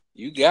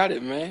You got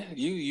it, man.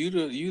 You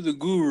the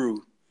guru.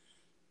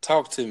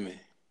 Talk to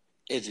me.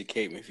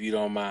 Educate me if you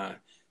don't mind.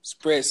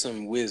 Spread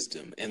some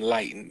wisdom.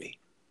 Enlighten me.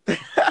 All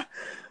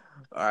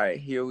right,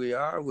 here we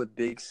are with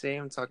Big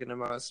Sam talking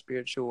about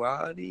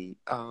spirituality.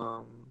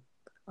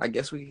 I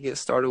guess we can get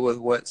started with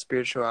what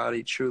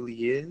spirituality truly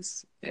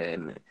is.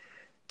 And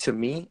to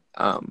me,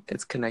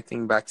 it's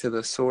connecting back to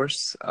the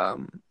source,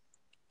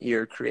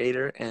 your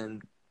creator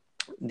and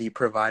the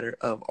provider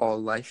of all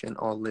life and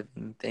all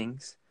living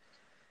things,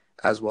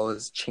 as well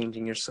as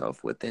changing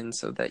yourself within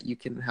so that you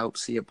can help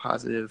see a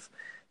positive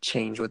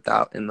change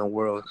without in the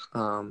world.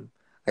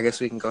 I guess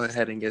we can go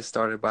ahead and get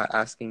started by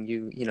asking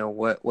you,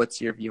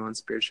 what's your view on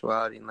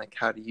spirituality and like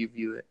how do you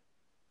view it?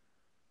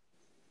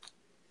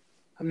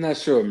 I'm not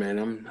sure,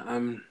 man.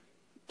 I'm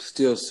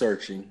still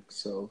searching.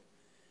 So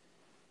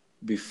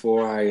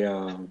before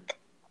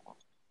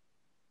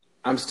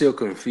I'm still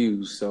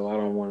confused. So I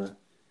don't want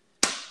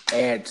to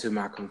add to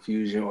my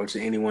confusion or to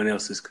anyone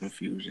else's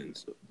confusion.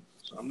 So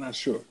I'm not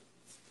sure.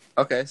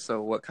 Okay,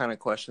 so what kind of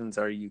questions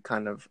are you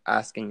kind of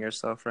asking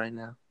yourself right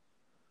now?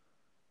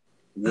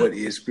 What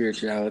is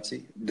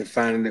spirituality?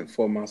 Defining it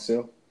for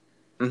myself.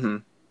 Mm-hmm.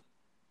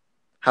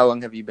 How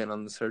long have you been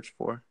on the search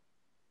for?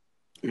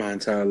 My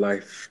entire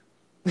life.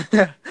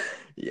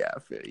 Yeah, I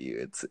feel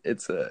you.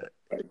 It's a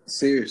Like,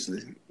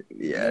 seriously.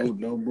 yeah,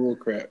 No bull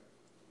crap.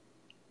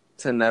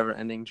 it's a never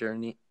ending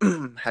journey.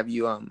 Have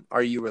you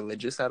are you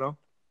religious at all?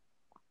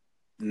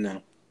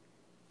 No.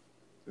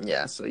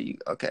 Yeah, so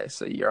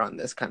you're on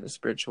this kind of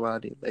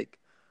spirituality, like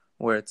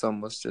where it's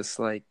almost just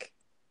like,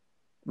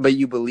 but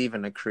you believe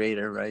in a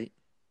creator, right?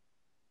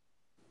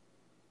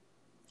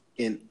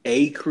 In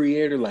a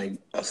creator, like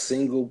a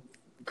single,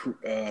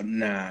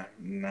 nah.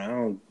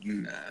 So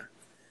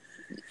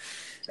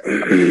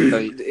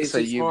It's so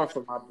just you hard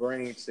for my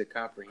brain to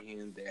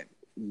comprehend that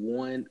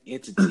one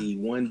entity,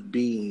 one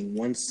being,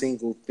 one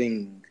single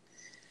thing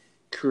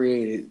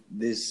created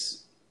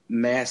this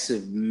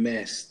massive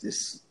mess,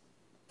 this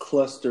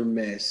cluster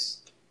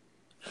mess,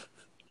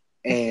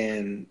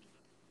 and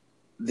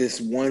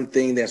this one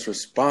thing that's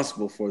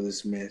responsible for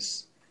this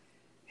mess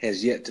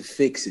has yet to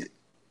fix it.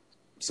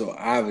 So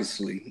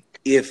obviously,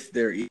 if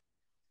there is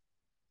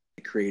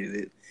created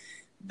it,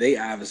 they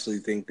obviously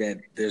think that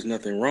there's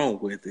nothing wrong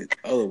with it.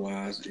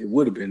 Otherwise, it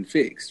would have been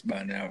fixed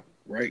by now,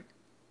 right?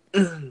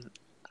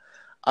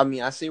 I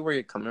mean, I see where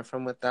you're coming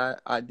from with that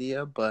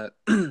idea, but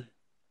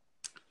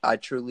I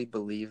truly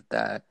believe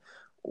that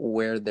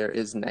where there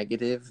is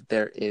negative,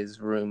 there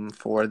is room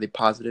for the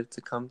positive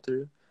to come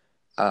through.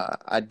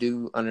 I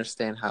do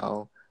understand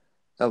how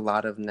a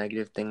lot of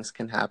negative things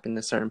can happen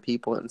to certain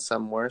people, and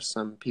some worse.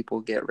 Some people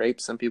get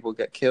raped, some people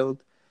get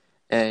killed,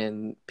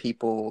 and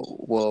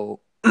people will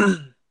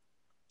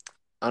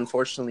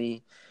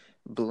unfortunately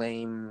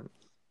blame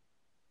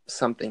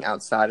something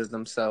outside of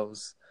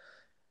themselves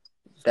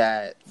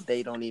that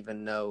they don't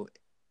even know,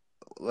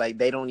 like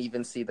they don't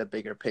even see the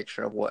bigger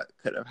picture of what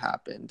could have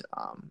happened.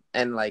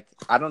 And like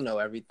I don't know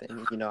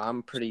everything,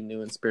 I'm pretty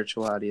new in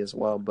spirituality as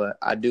well, but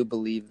I do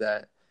believe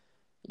that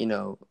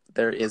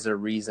there is a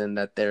reason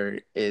that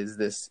there is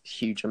this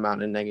huge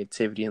amount of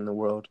negativity in the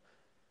world.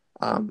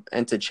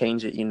 And to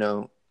change it,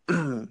 you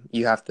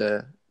have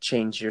to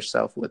change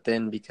yourself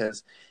within,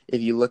 because if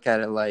you look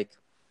at it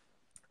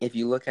if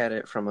you look at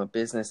it from a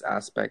business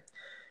aspect,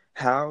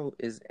 how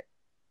is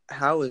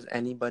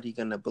anybody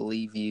going to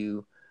believe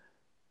your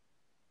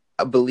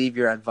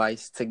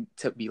advice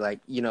to be like,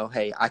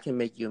 hey, I can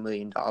make you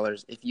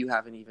 $1,000,000 if you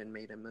haven't even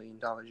made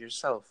 $1,000,000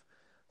 yourself?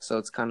 So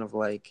it's kind of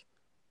like,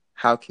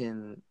 how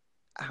can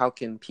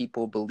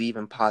people believe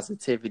in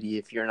positivity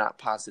if you're not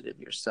positive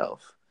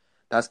yourself?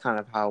 That's kind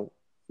of how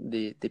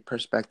the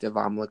perspective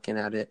I'm looking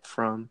at it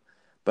from.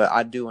 But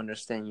I do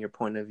understand your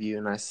point of view,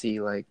 and I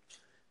see like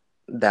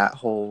that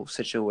whole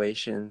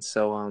situation.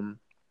 So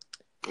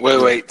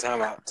yeah. Wait,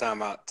 time out.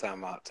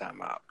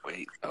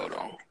 Wait, hold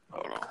on.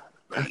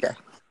 Wait. Okay.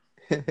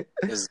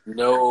 There's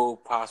no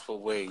possible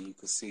way you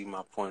can see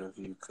my point of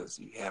view because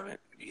you haven't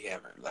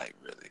like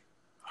really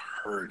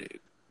heard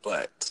it.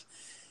 But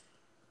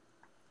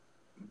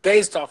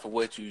based off of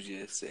what you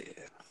just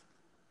said,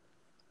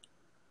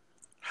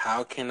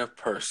 how can a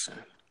person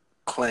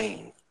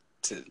claim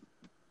to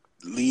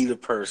lead a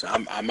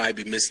person? I might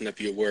be messing up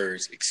your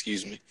words.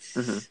 Excuse me.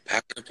 Mm-hmm.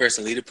 How can a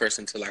person lead a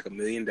person to like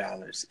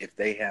 $1,000,000 if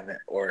they haven't,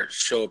 or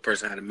show a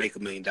person how to make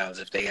 $1,000,000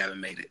 if they haven't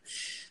made it?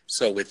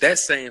 So with that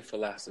same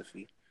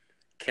philosophy,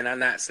 can I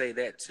not say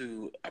that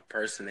to a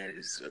person that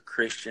is a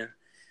Christian,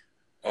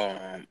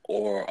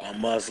 or a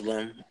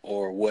Muslim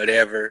or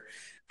whatever?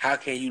 How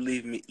can you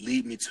lead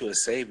me to a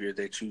savior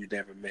that you've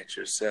never met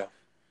yourself?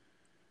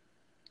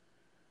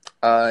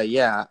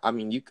 Yeah, I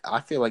mean,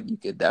 I feel like you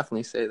could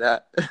definitely say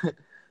that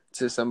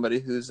to somebody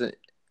who's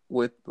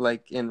with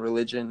like in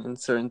religion and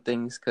certain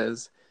things,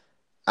 because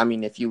I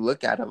mean, if you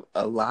look at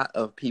a lot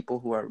of people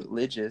who are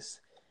religious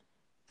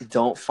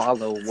don't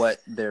follow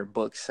what their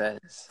book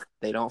says.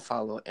 They don't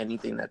follow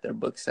anything that their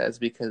book says,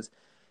 because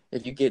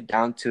if you get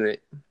down to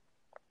it,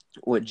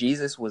 what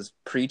Jesus was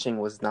preaching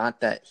was not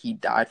that he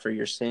died for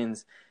your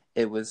sins.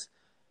 It was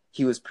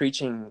he was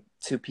preaching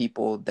to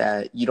people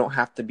that you don't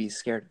have to be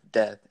scared of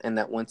death, and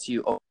that once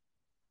you open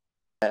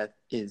death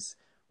is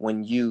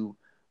when you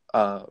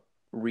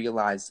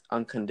realize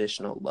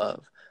unconditional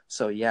love.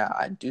 So yeah,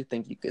 I do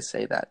think you could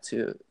say that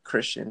to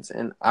Christians.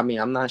 And I mean,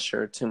 I'm not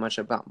sure too much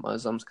about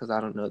Muslims because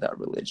I don't know that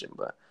religion,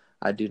 but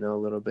I do know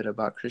a little bit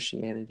about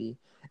Christianity.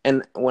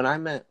 And when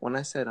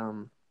I said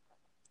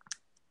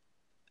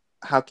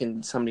how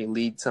can somebody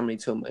lead somebody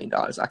to $1 million,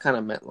 I kind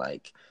of meant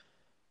like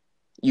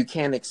you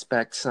can't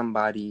expect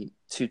somebody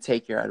to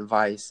take your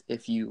advice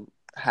if you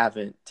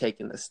haven't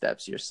taken the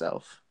steps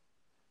yourself.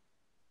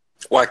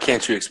 Why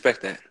can't you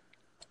expect that?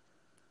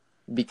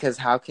 Because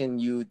how can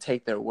you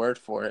take their word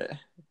for it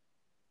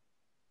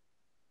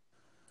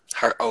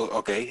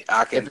Okay.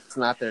 if it's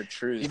not their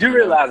truth? You do You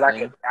know what realize I'm I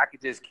saying?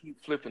 could just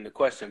keep flipping the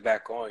question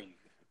back on you.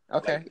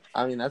 Okay, Like,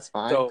 I mean that's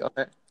fine. Go so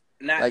ahead.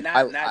 not Like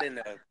not not in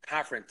a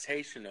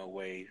confrontational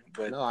way,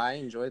 but no, I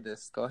enjoy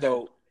this. Go ahead.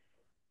 so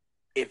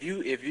if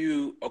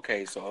you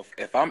okay, so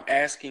if I'm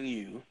asking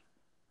you,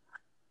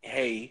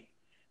 hey,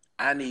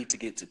 I need to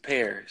get to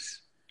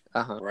Paris,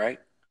 Uh-huh. right?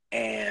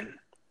 And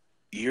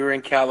you're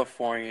in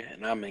California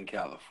and I'm in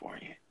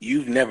California.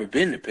 You've never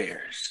been to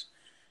Paris.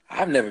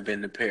 I've never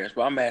been to Paris,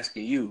 but I'm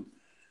asking you.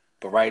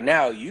 But right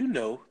now, you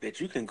know that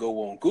you can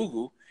go on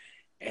Google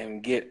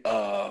and get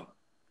a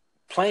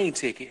plane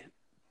ticket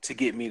to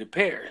get me to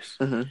Paris.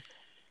 Mm-hmm.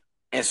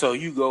 And so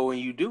you go and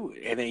you do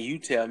it, and then you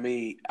tell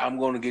me I'm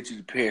going to get you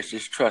to Paris.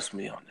 Just trust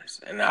me on this,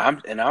 and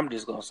I'm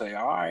just going to say,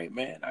 all right,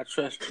 man, I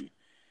trust you.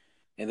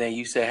 And then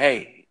you say,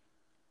 hey,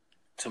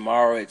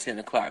 tomorrow at 10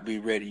 o'clock, be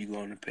ready. You're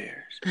going to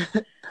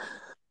Paris,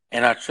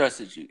 and I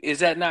trusted you. Is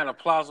that not a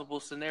plausible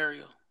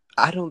scenario?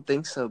 I don't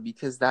think so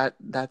because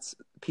that's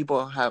people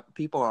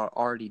are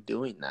already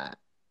doing that.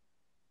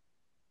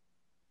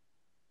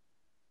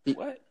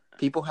 What?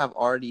 People have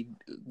already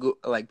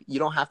like you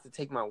don't have to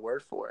take my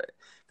word for it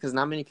because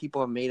not many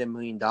people have made $1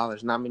 million.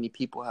 Not many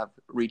people have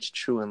reached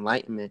true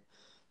enlightenment.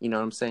 You know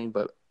what I'm saying?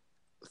 But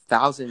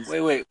thousands.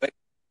 Wait.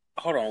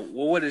 Hold on.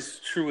 Well, what is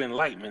true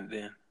enlightenment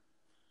then?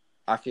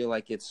 I feel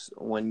like it's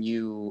when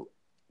you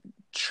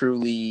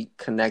truly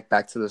connect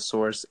back to the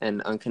source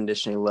and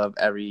unconditionally love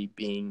every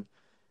being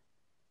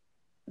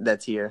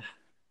that's here.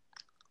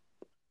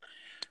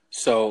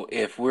 So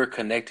if we're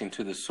connecting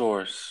to the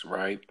source,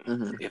 right?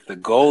 Mm-hmm. If the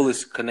goal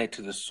is to connect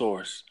to the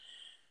source,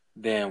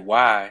 then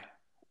why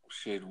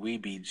should we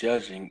be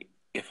judging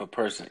if a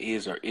person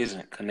is or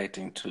isn't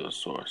connecting to a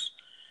source?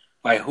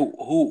 Like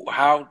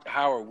how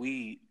are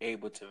we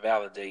able to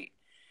validate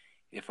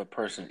if a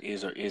person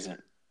is or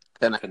isn't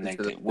Connected to the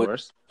connected? Would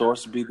source.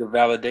 source be the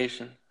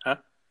validation? Huh?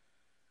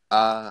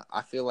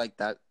 I feel like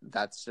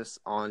that's just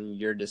on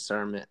your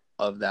discernment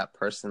of that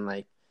person.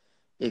 Like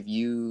if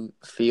you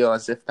feel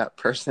as if that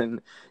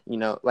person,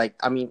 like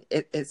I mean,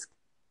 it's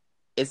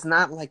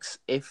not like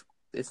if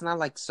it's not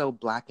like so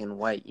black and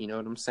white. You know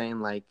what I'm saying?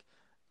 Like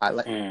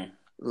I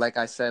like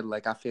I said,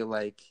 like I feel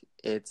like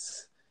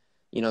it's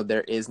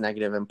there is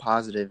negative and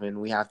positive, and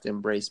we have to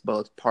embrace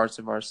both parts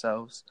of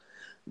ourselves.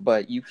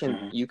 But you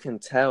can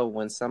tell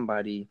when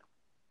somebody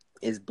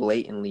is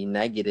blatantly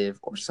negative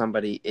or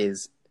somebody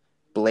is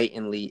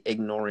blatantly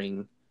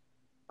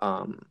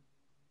um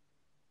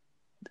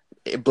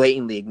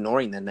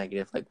ignoring the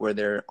negative, like where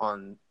they're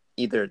on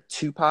either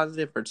too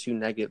positive or too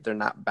negative. They're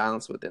not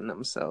balanced within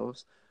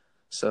themselves.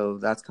 So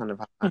that's kind of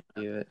how I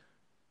view it.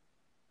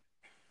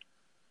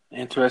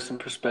 Interesting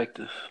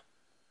perspective.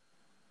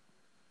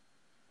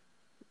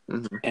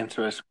 Mm-hmm.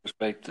 Interesting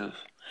perspective.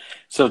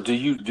 So do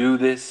you do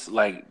this?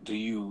 Like, do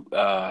you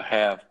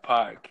have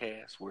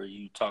podcasts where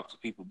you talk to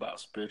people about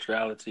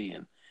spirituality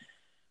and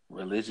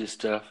religious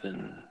stuff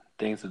and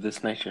things of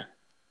this nature?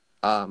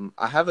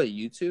 I have a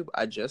YouTube.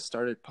 I just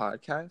started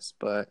podcasts,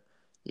 but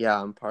yeah,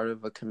 I'm part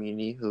of a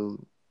community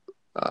who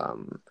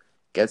um,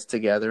 gets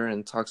together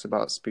and talks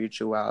about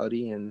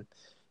spirituality and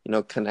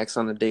connects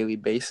on a daily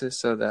basis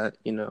so that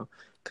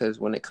because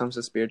when it comes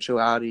to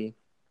spirituality,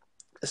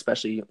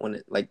 especially when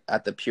it like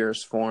at the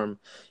purest form,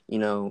 you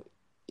know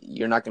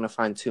you're not going to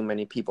find too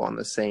many people on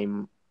the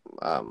same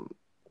um,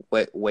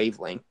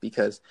 wavelength,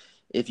 because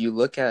if you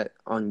look at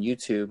on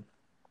YouTube,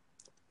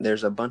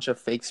 there's a bunch of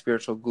fake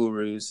spiritual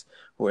gurus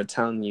who are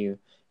telling you,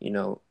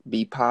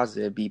 be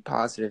positive, be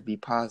positive, be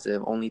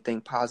positive, only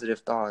think positive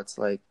thoughts,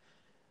 like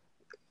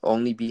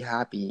only be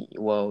happy.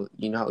 Well,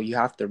 you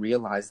have to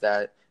realize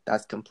that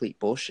that's complete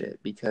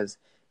bullshit, because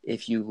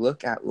if you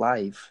look at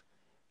life,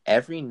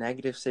 every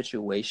negative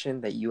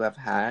situation that you have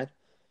had,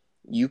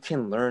 you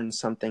can learn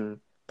something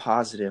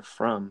positive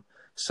from.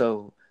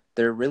 So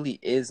there really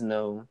is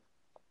no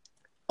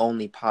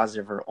only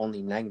positive or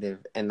only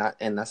negative, and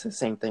that's the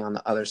same thing on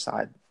the other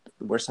side,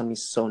 where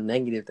somebody's so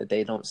negative that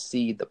they don't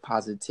see the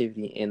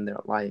positivity in their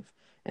life,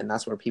 and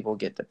that's where people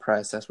get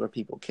depressed. That's where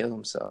people kill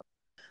themselves.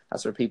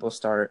 That's where people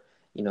start,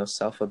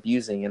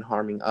 self-abusing and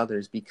harming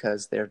others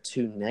because they're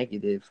too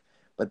negative.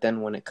 But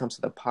then when it comes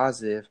to the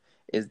positive,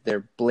 is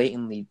they're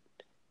blatantly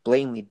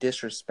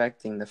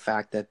disrespecting the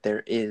fact that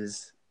there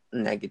is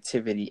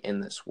negativity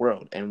in this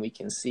world, and we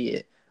can see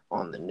it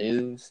on the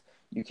news.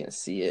 you can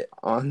see it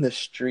on the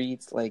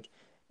streets. Like,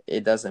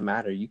 it doesn't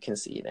matter. You can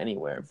see it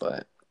anywhere.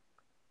 But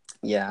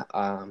yeah,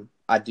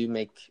 I do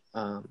make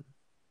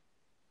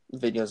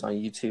videos on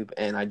YouTube,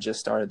 and I just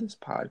started this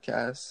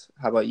podcast.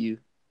 How about you?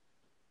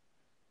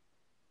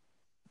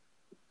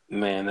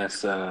 Man,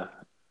 that's that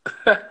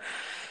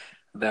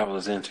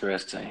was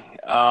interesting.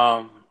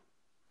 How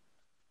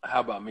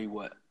about me?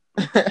 What?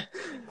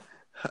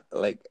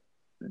 Like,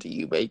 do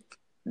you make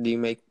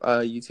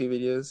YouTube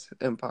videos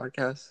and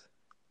podcasts?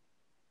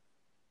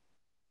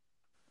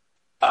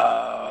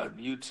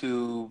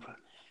 YouTube.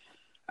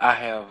 I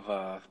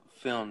have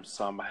filmed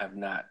some. I have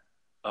not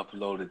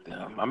uploaded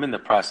them. I'm in the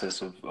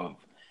process of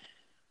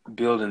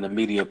building a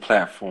media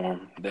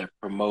platform that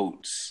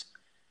promotes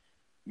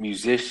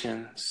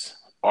musicians,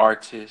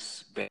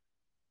 artists,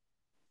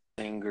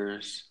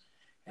 singers,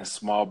 and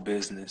small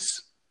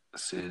businesses.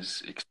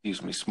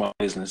 Small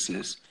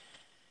businesses,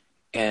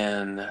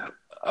 and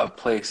a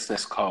place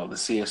that's called the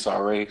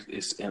CSRA.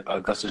 It's in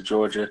Augusta,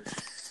 Georgia.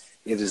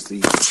 It is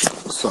the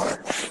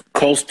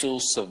coastal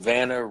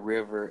Savannah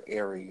River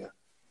area,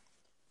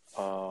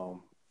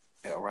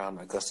 around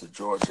Augusta,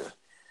 Georgia.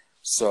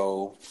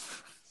 So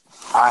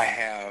I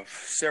have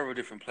several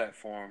different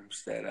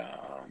platforms that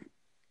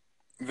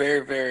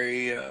very,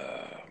 very,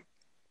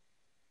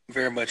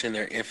 very much in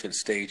their infant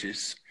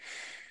stages.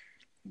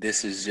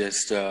 This is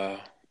just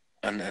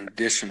an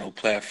additional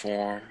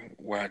platform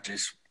where I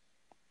just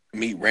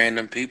meet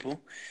random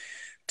people,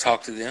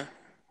 talk to them,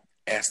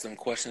 ask them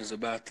questions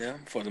about them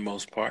for the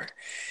most part.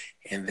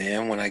 And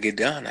then when I get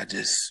done, I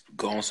just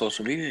go on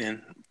social media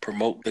and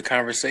promote the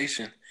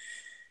conversation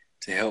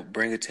to help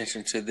bring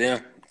attention to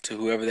them, to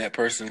whoever that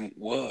person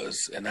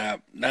was. And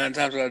 9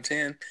 times out of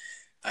 10,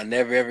 I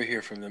never ever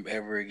hear from them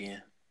ever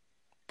again.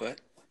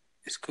 But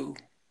it's cool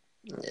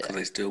because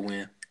they still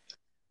win.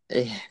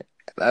 Yeah,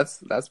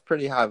 that's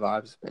pretty high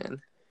vibes,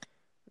 man.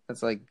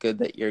 It's like good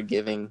that you're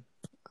giving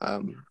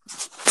back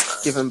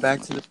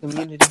to the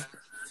community.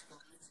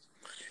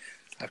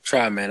 I've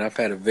tried, man. I've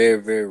had a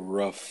very, very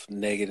rough,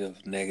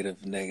 negative,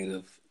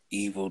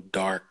 evil,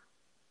 dark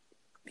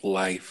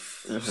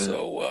life. Mm-hmm.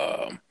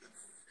 So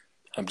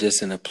I'm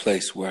just in a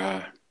place where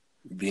I'm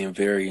being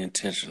very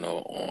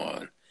intentional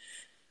on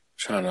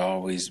trying to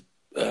always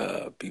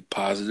be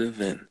positive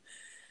and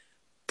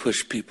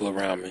push people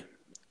around me.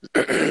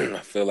 I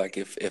feel like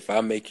if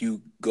I make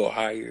you go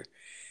higher,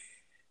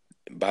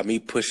 by me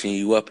pushing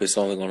you up, it's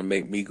only going to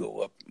make me go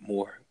up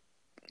more.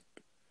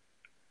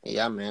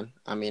 Yeah, man.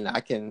 I mean,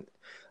 I can,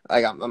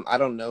 like, I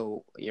don't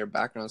know your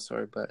background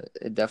story, but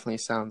it definitely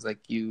sounds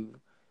like you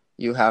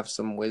have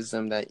some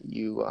wisdom that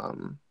you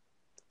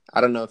I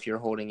don't know if you're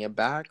holding it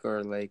back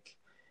or like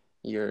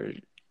you're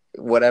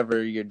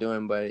whatever you're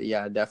doing, but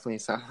yeah, it definitely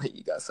sounds like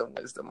you got some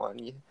wisdom on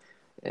you.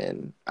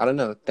 And I don't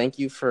know. Thank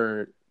you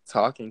for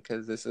talking,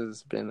 because this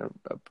has been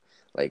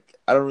like,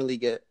 I don't really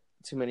get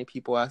too many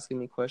people asking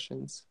me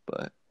questions,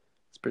 but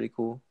it's pretty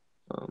cool.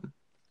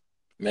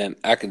 Man,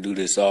 I can do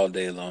this all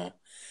day long.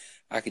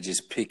 I could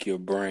just pick your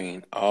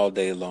brain all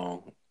day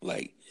long,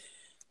 like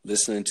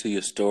listening to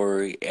your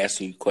story,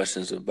 asking you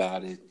questions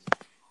about it,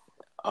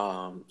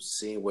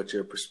 seeing what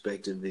your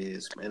perspective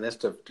is. Man, that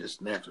stuff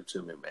just natural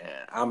to me,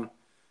 man.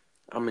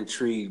 I'm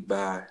intrigued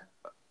by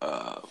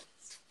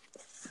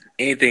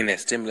anything that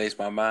stimulates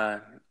my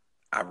mind.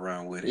 I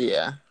run with it.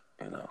 Yeah.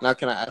 Now,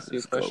 can I ask you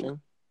a question?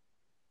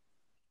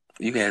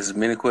 You can ask as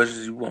many questions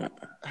as you want.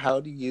 How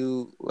do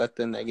you let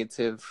the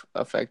negative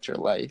affect your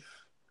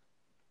life?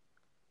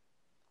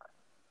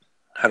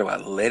 How do I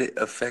let it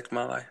affect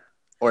my life?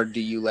 Or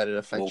do you let it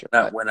affect your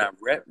life?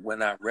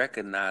 When I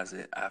recognize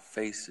it, I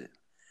face it.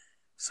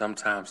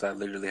 Sometimes I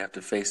literally have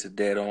to face it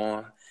head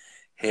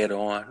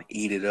on,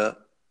 eat it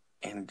up,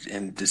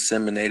 and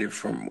disseminate it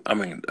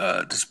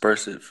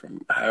disperse it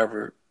from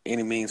however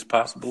any means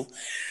possible.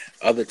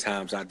 Other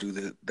times I do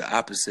the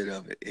opposite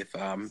of it. If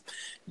I'm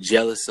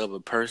jealous of a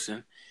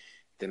person,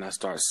 then I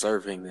start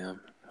serving them,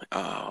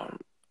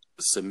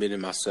 submitting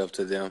myself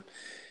to them,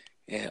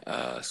 and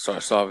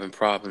start solving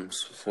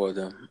problems for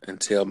them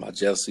until my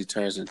jealousy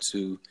turns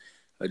into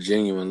a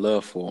genuine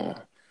love for them.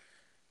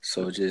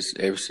 So just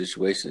every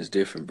situation is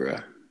different, bro.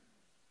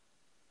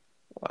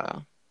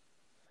 Wow.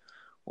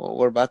 Well,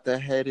 we're about to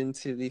head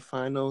into the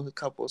final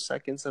couple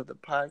seconds of the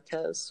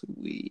podcast.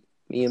 Me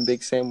and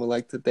Big Sam would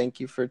like to thank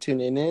you for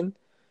tuning in.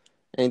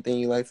 Anything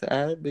you'd like to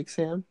add, Big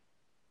Sam?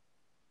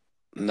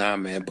 Nah,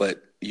 man,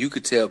 but you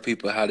could tell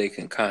people how they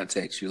can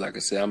contact you. Like I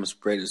said, I'm gonna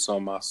spread this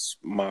on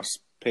my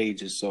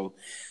pages, so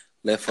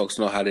let folks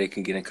know how they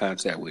can get in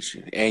contact with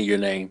you and your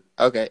name.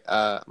 Okay,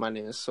 my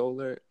name is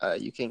Solar.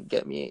 You can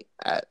get me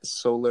at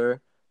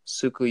Solar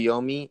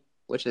Tsukuyomi,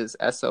 which is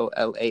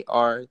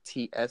SOLARTSUO.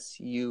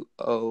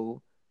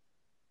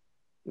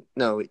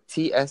 No,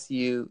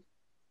 TSUKOYOMI.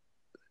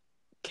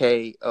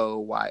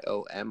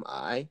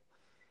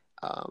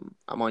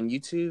 I'm on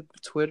YouTube,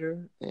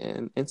 Twitter,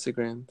 and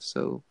Instagram.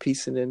 So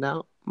peace in and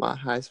out. My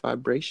highest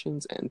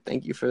vibrations, and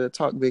thank you for the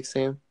talk, Big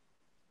Sam.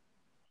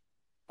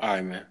 All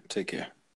right, man. Take care.